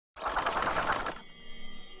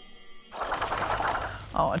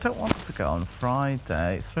Oh, I don't want to go on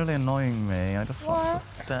Friday. It's really annoying me. I just want to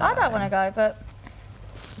stay. I don't want to go, but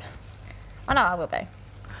I know I will be.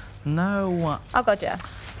 No. Oh God, yeah.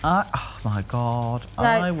 Oh my God, No,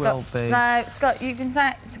 I Scott, will be. No, Scott, you've been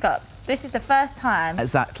saying, Scott, this is the first time.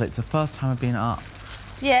 Exactly, it's the first time I've been up.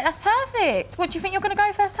 Yeah, that's perfect. What, do you think you're going to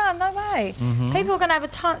go first time? No way. People are going to have a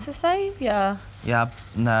chance to save you. Yeah,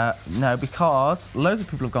 no, because loads of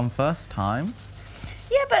people have gone first time.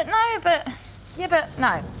 Yeah, but no.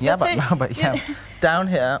 Yeah, but no, but yeah. Down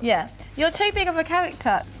here. Yeah, you're too big of a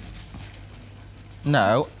character.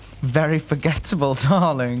 No, very forgettable,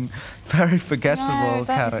 darling. Very forgettable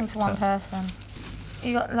character. No, don't listen to one person.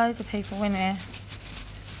 You got loads of people in here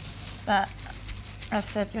that have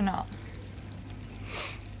said you're not.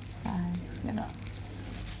 So, you're not.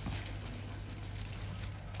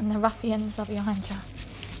 And the ruffians are behind you.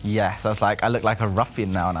 Yes, I was like, I look like a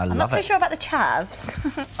ruffian now and I love it. I'm not too sure about the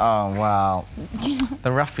chavs. Oh, well.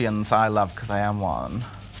 The ruffians I love because I am one.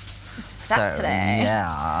 Exactly. So,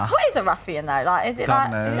 yeah. What is a ruffian though? Like, is it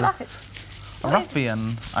God like? knows. Is it A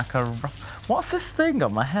ruffian, like a what's this thing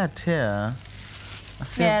on my head here?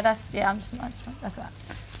 Yeah, that's I'm just that's that.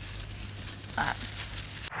 All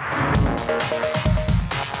right.